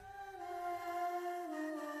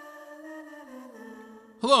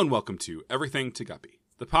Hello and welcome to Everything to Guppy,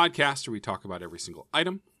 the podcast where we talk about every single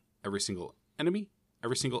item, every single enemy,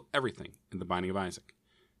 every single everything in The Binding of Isaac.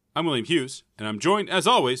 I'm William Hughes, and I'm joined, as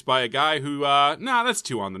always, by a guy who, that's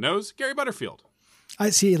too on the nose, Gary Butterfield.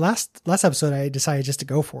 I see. Last episode, I decided just to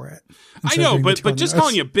go for it. I know, but just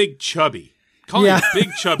calling you Big Chubby. Calling you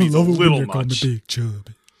Big Chubby's a little much. Big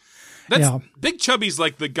Chubby. Big Chubby's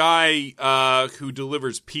like the guy who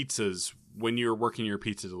delivers pizzas when you're working your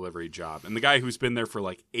pizza delivery job. And the guy who's been there for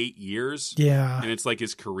like 8 years. Yeah. And it's like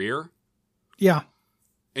his career. Yeah.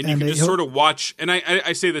 And you can just sort of watch, and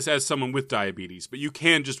I say this as someone with diabetes, but you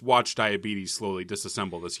can just watch diabetes slowly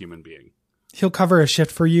disassemble this human being. He'll cover a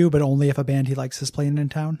shift for you, but only if a band he likes is playing in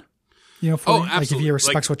town. You know, absolutely. Like if he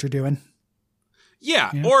respects what you're doing. Yeah.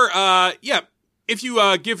 Or, if you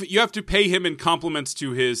you have to pay him in compliments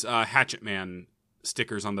to his Hatchet Man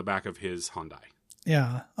stickers on the back of his Hyundai.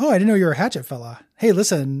 Yeah. Oh, I didn't know you were a Hatchet fella. Hey,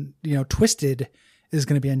 listen, Twisted is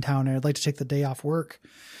going to be in town and I'd like to take the day off work.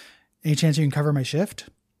 Any chance you can cover my shift?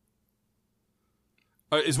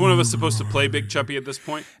 Is one of us supposed to play Big Chubby at this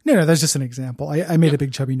point? No, that's just an example. I made a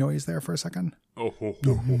Big Chubby noise there for a second. Oh, ho,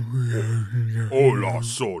 ho, ho. Hola,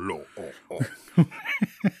 solo.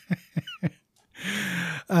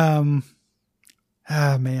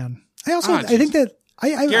 Man. I think that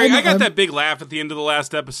Gary, I got that big laugh at the end of the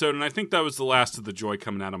last episode, and I think that was the last of the joy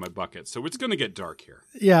coming out of my bucket. So it's going to get dark here.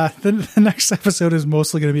 Yeah, the next episode is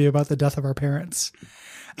mostly going to be about the death of our parents.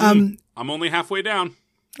 I'm only halfway down.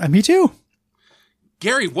 Me too.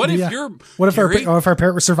 Gary, what if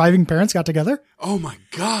our surviving parents got together? Oh my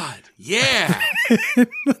God! Yeah.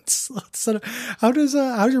 How does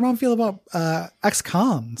your mom feel about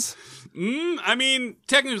ex-cons? I mean,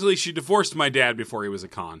 technically, she divorced my dad before he was a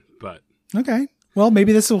con, but okay. Well,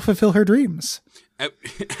 maybe this will fulfill her dreams.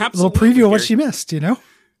 Absolutely. A little preview of what she missed,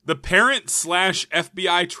 The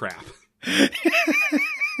parent/FBI trap.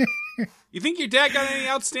 You think your dad got any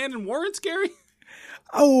outstanding warrants, Gary?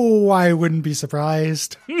 Oh, I wouldn't be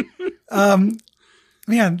surprised. Man,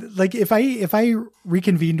 like if I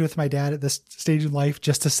reconvened with my dad at this stage in life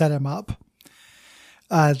just to set him up,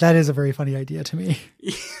 that is a very funny idea to me.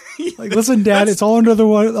 Like, listen, Dad, it's all under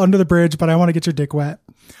the bridge, but I want to get your dick wet.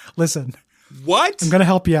 Listen. What? I'm going to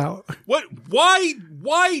help you out. What?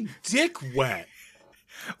 Why dick wet?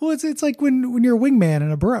 Well, it's like when you're a wingman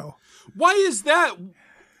and a bro. Why is that?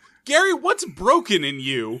 Gary, what's broken in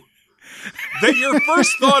you that your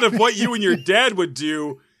first thought of what you and your dad would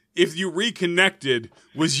do if you reconnected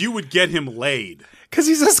was you would get him laid? Because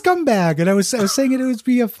he's a scumbag, and I was saying it would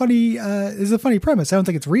be a funny premise. I don't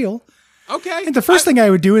think it's real. Okay. And the first thing I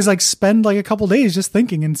would do is like spend like a couple days just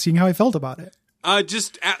thinking and seeing how I felt about it.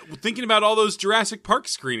 Thinking about all those Jurassic Park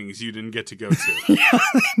screenings you didn't get to go to. Yeah,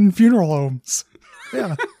 in funeral homes.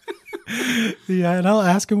 Yeah. Yeah, and I'll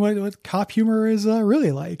ask him what cop humor is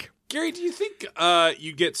really like. Gary, do you think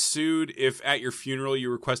you get sued if at your funeral you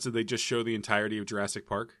requested they just show the entirety of Jurassic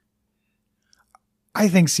Park? I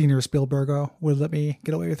think Senior Spielberg would let me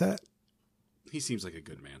get away with that. He seems like a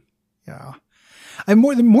good man. Yeah.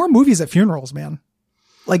 More movies at funerals, man.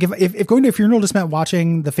 Like if going to a funeral just meant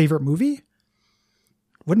watching the favorite movie,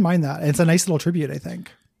 wouldn't mind that. It's a nice little tribute, I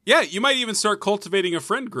think. Yeah, you might even start cultivating a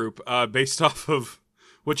friend group based off of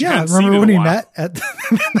what you hadn't seen in a while. Remember when we met at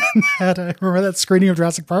remember that screening of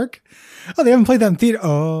Jurassic Park? Oh, they haven't played that in theater.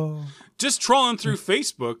 Oh. Just trawling through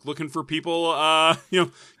Facebook looking for people, God,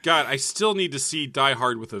 I still need to see Die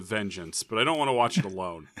Hard with a Vengeance, but I don't want to watch it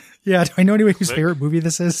alone. Yeah, do I know anyone whose favorite movie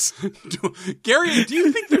this is? Gary, do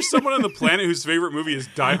you think there's someone on the planet whose favorite movie is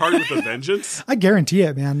Die Hard with a Vengeance? I guarantee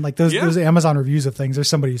it, man. Like those Amazon reviews of things, there's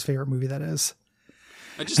somebody whose favorite movie that is.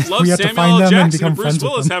 I just love Samuel L. Jackson and Bruce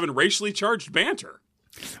Willis having racially charged banter.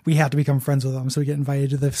 We have to become friends with them so we get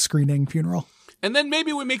invited to the screening funeral. And then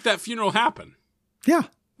maybe we make that funeral happen. Yeah.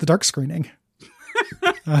 The dark screening.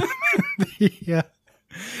 Yeah.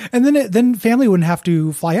 And then family wouldn't have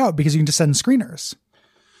to fly out because you can just send screeners.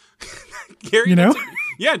 Gary,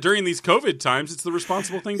 yeah, during these COVID times, it's the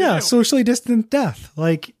responsible thing to do. Yeah, socially distant death.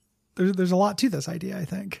 Like, there's a lot to this idea, I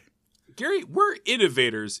think. Gary, we're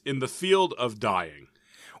innovators in the field of dying.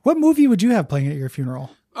 What movie would you have playing at your funeral?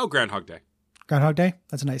 Oh, Groundhog Day. Groundhog Day?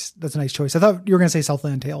 That's a nice choice. I thought you were going to say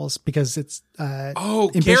Southland Tales because it's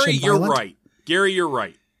Gary, you're right. Gary, you're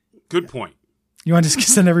right. Good point. You want to just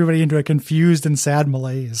send everybody into a confused and sad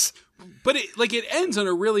malaise. But it ends on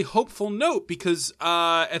a really hopeful note because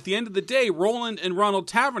at the end of the day, Roland and Ronald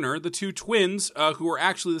Taverner, the two twins who are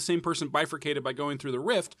actually the same person bifurcated by going through the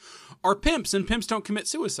rift, are pimps, and pimps don't commit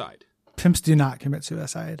suicide. Pimps do not commit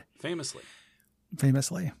suicide. Famously.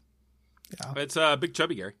 Yeah. It's Big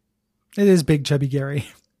Chubby Gary. It is Big Chubby Gary.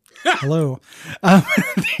 Hello. I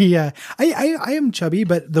am chubby,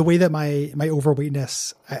 but the way that my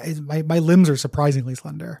overweightness, my limbs are surprisingly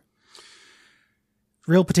slender.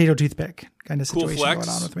 Real potato toothpick kind of situation going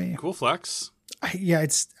on with me. Cool flex.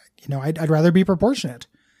 It's, I'd rather be proportionate.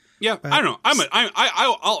 Yeah, but I don't know.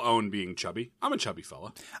 I'll own being chubby. I'm a chubby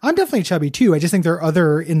fella. I'm definitely chubby too. I just think there are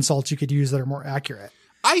other insults you could use that are more accurate.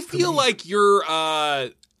 I feel like you're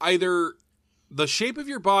either the shape of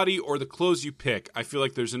your body or the clothes you pick. I feel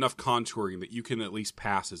like there's enough contouring that you can at least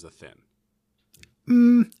pass as a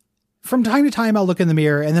thin. From time to time, I'll look in the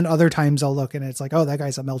mirror, and then other times I'll look and it's like, oh, that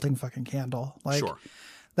guy's a melting fucking candle. Like, sure.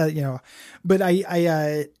 That, but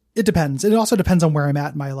it depends. It also depends on where I'm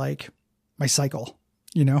at in my cycle,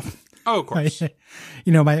 Oh, of course.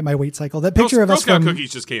 My weight cycle. That picture of us Girl Scout from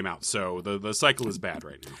cookies just came out, so the cycle is bad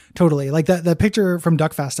right now. Totally. Like that picture from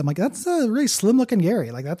Duckfest. I'm like, that's a really slim looking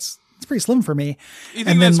Gary. Like that's pretty slim for me. You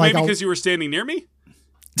think that's maybe because you were standing near me?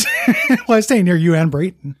 Well, I was staying near you and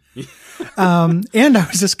Brayton. And I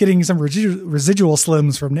was just getting some residual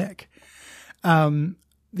slims from Nick. But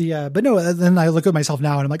no, then I look at myself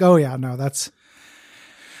now and I'm like, oh yeah, no, that's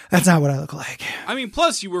not what I look like. I mean,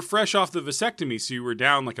 plus you were fresh off the vasectomy, so you were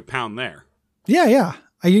down like a pound there. Yeah.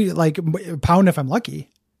 I like a pound if I'm lucky.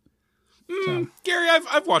 So. Gary,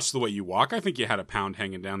 I've watched the way you walk. I think you had a pound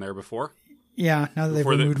hanging down there before. Yeah, now that they've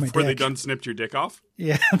removed my dick. Before they done snipped your dick off?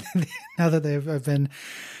 Yeah, now that I've been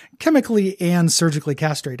chemically and surgically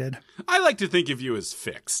castrated. I like to think of you as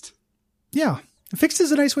fixed. Yeah, fixed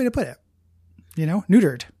is a nice way to put it.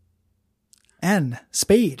 Neutered.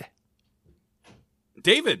 Spade.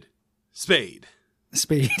 David Spade.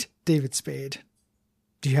 David Spade.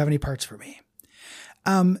 Do you have any parts for me?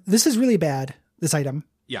 This is really bad, this item.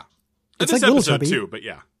 Yeah. It's this like episode Chubby. too, but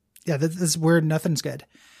yeah. Yeah, this is where nothing's good.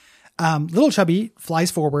 Little Chubby flies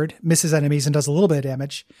forward, misses enemies, and does a little bit of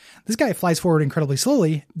damage. This guy flies forward incredibly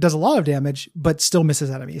slowly, does a lot of damage, but still misses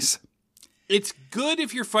enemies. It's good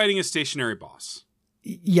if you're fighting a stationary boss.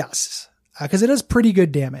 Yes, because it does pretty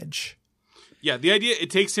good damage. Yeah, the idea, it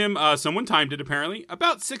takes him, someone timed it apparently,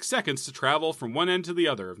 about 6 seconds to travel from one end to the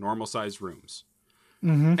other of normal-sized rooms.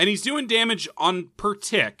 Mm-hmm. And he's doing damage per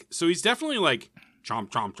tick, so he's definitely like, chomp,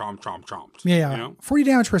 chomp, chomp, chomp, chomp. Yeah, 40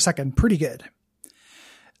 damage per second, pretty good.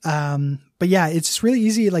 But yeah, it's just really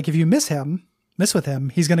easy. Like if you miss with him,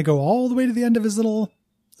 he's going to go all the way to the end of his little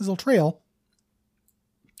trail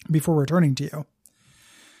before returning to you.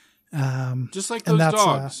 Just like those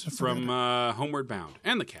dogs from Homeward Bound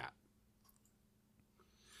and the cat.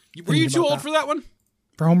 Were you too old for that one?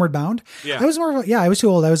 For Homeward Bound? Yeah. I was too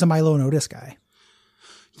old. I was a Milo and Otis guy.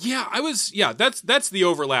 Yeah, I was. Yeah, that's the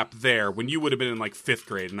overlap there when you would have been in like 5th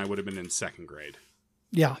grade and I would have been in 2nd grade.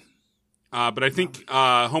 Yeah. But I think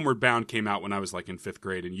Homeward Bound came out when I was like in 5th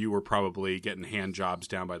grade, and you were probably getting hand jobs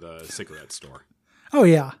down by the cigarette store. Oh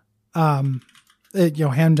yeah, hand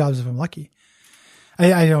jobs if I'm lucky.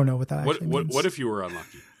 I don't know what that actually means. What if you were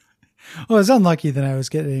unlucky? Well, I was unlucky that I was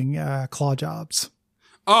getting claw jobs.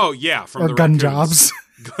 Oh yeah, from the gun raccoons. Jobs.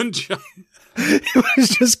 Gun jobs. It was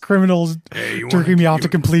just criminals jerking me off to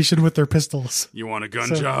completion with their pistols. You want a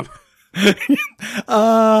gun job?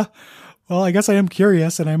 Well, I guess I am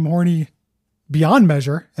curious, and I'm horny beyond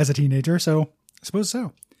measure as a teenager, so I suppose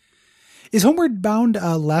so. Is Homeward Bound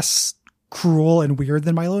less cruel and weird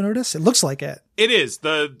than Milo and Otis? It looks like it. It is.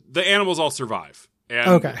 The animals all survive. And,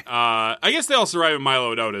 okay. I guess they all survive in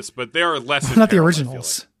Milo and Otis, but they are less. Not the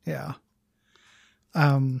originals. Like. Yeah.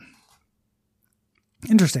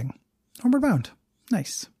 Interesting. Homeward Bound.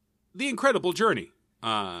 Nice. The Incredible Journey.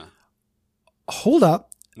 Hold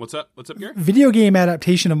up. What's up, Gary? Video game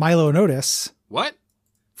adaptation of Milo and Otis. What?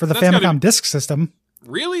 For the Famicom Disk System.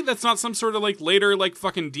 Really? That's not some sort of like later like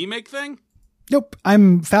fucking demake thing? Nope.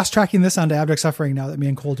 I'm fast tracking this onto Abject Suffering now that me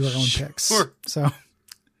and Cole do our own picks. So,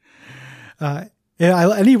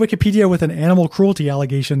 any Wikipedia with an animal cruelty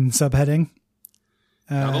allegation subheading.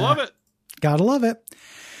 Gotta love it. Gotta love it.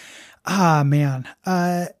 Ah, man.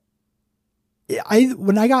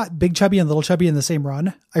 When I got Big Chubby and Little Chubby in the same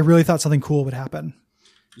run, I really thought something cool would happen.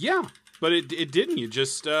 Yeah, but it didn't. You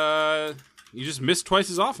just missed twice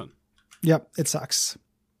as often. Yep, it sucks.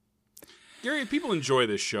 Gary, if people enjoy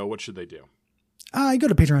this show, what should they do? Go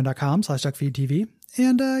to patreon.com/duckfeedtv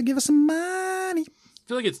and give us some money. I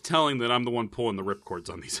feel like it's telling that I'm the one pulling the ripcords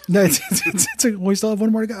on these. No, we still have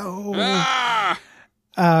one more to go. Ah!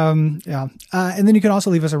 Yeah. And then you can also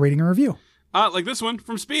leave us a rating and review. Like this one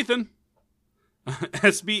from Speethan.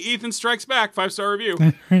 SB Ethan Strikes Back, 5-star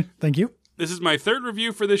review. Thank you. This is my 3rd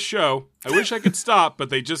review for this show. I wish I could stop, but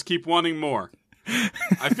they just keep wanting more.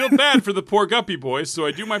 I feel bad for the poor Guppy boys, so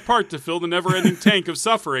I do my part to fill the never-ending tank of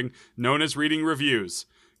suffering known as reading reviews.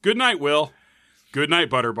 Good night, Will. Good night,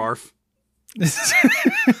 Butterbarf.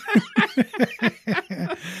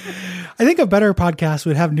 I think a better podcast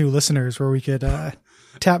would have new listeners where we could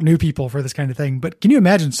tap new people for this kind of thing. But can you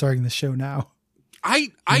imagine starting this show now?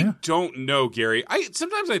 I don't know, Gary.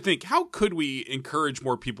 Sometimes I think, how could we encourage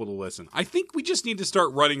more people to listen? I think we just need to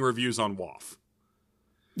start running reviews on WAF.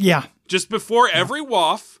 Yeah. Just before every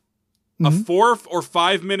WAF, a 4 or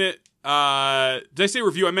 5 minute, did I say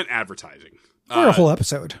review? I meant advertising. For a whole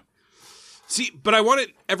episode. See, but I want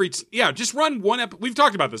it just run one we've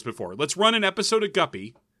talked about this before. Let's run an episode of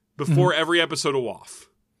Guppy before every episode of WAF.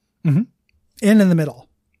 Mm-hmm. And in the middle.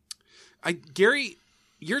 Gary,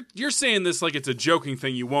 you're saying this like it's a joking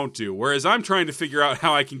thing you won't do, whereas I'm trying to figure out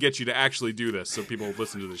how I can get you to actually do this so people will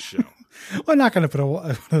listen to this show. Well, I'm not going to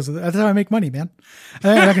put those. That's how I make money, man.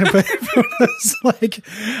 I'm not going to put those, like,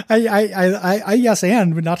 I yes,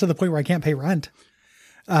 but not to the point where I can't pay rent.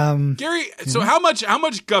 Gary, so how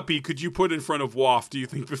much Guppy could you put in front of WAF, do you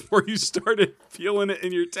think, before you started feeling it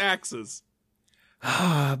in your taxes?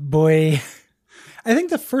 Ah, boy. I think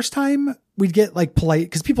the first time we'd get like polite,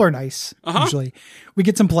 because people are nice, usually. We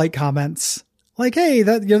get some polite comments. Like, hey,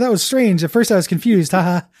 that was strange. At first I was confused,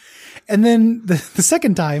 haha. And then the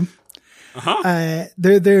second time,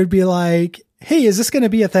 there'd be like, hey, is this going to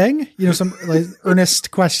be a thing? Some like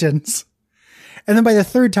earnest questions. And then by the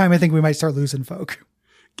third time, I think we might start losing folk.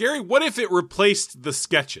 Gary, what if it replaced the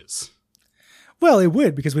sketches? Well, it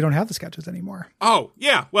would, because we don't have the sketches anymore. Oh,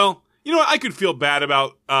 yeah. Well, you know what? I could feel bad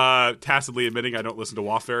about tacitly admitting I don't listen to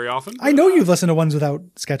WAF very often. I know you listen to ones without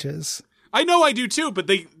sketches. I know I do too, but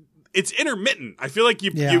it's intermittent. I feel like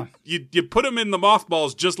you put them in the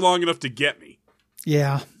mothballs just long enough to get me.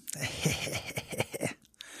 Yeah.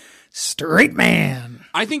 Straight man.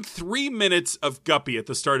 I think 3 minutes of Guppy at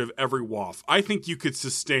the start of every WAF, I think you could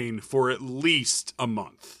sustain for at least a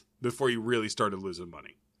month before you really started losing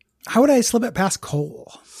money. How would I slip it past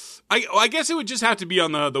Cole? I guess it would just have to be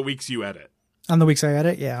on the weeks you edit. On the weeks I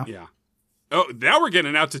edit, yeah. Yeah. Oh, now we're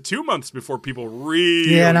getting out to 2 months before people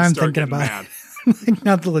really now I'm start thinking getting about mad. it.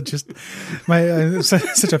 Not the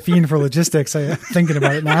such a fiend for logistics. I'm thinking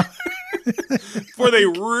about it now. Before they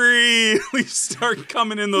really start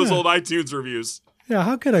coming in those old iTunes reviews. Yeah,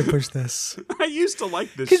 how could I push this? I used to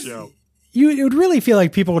like this show. It would really feel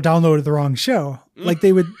like people downloaded the wrong show. Like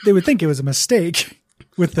they would think it was a mistake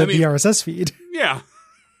with the RSS feed. Yeah.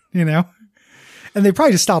 And they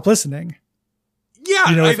probably just stopped listening. Yeah.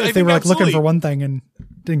 If they were like looking for one thing and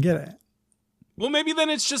didn't get it. Well, maybe then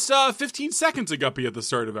it's just 15 seconds of Guppy at the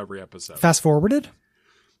start of every episode. Fast forwarded?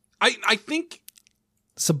 I think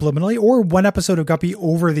subliminally, or one episode of Guppy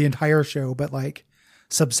over the entire show, but like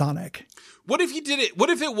subsonic. What if you did it? What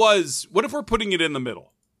if we're putting it in the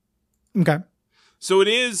middle? Okay. So it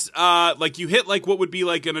is like you hit like what would be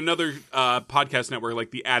like in another podcast network,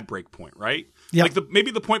 like the ad break point, right? Yeah. Like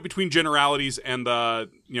maybe the point between generalities and the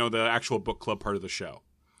actual book club part of the show.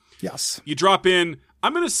 Yes. You drop in,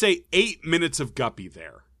 I'm going to say 8 minutes of Guppy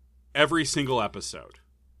there every single episode.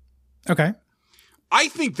 Okay. I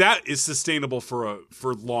think that is sustainable for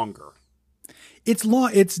longer. It's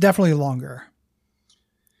long. It's definitely longer.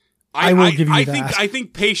 I will give you that. I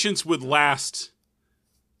think patience would last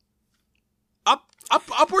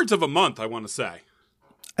upwards of a month, I want to say.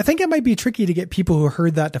 I think it might be tricky to get people who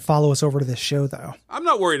heard that to follow us over to this show, though. I'm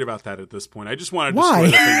not worried about that at this point. I just wanted to Why?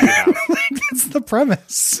 destroy the thing you have. That's the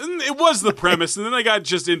premise. And it was the premise, and then I got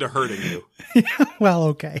just into hurting you. Yeah, well,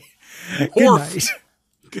 okay. Horf.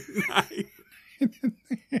 Good Good night.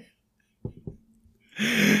 night.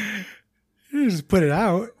 You just put it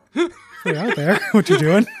out. Put it out there. What you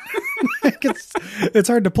doing? It's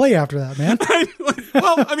hard to play after that, man.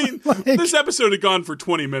 Well, I mean, this episode had gone for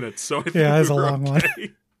 20 minutes, so I think yeah, that's we a were long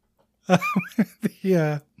okay. one.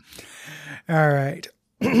 Yeah. All right.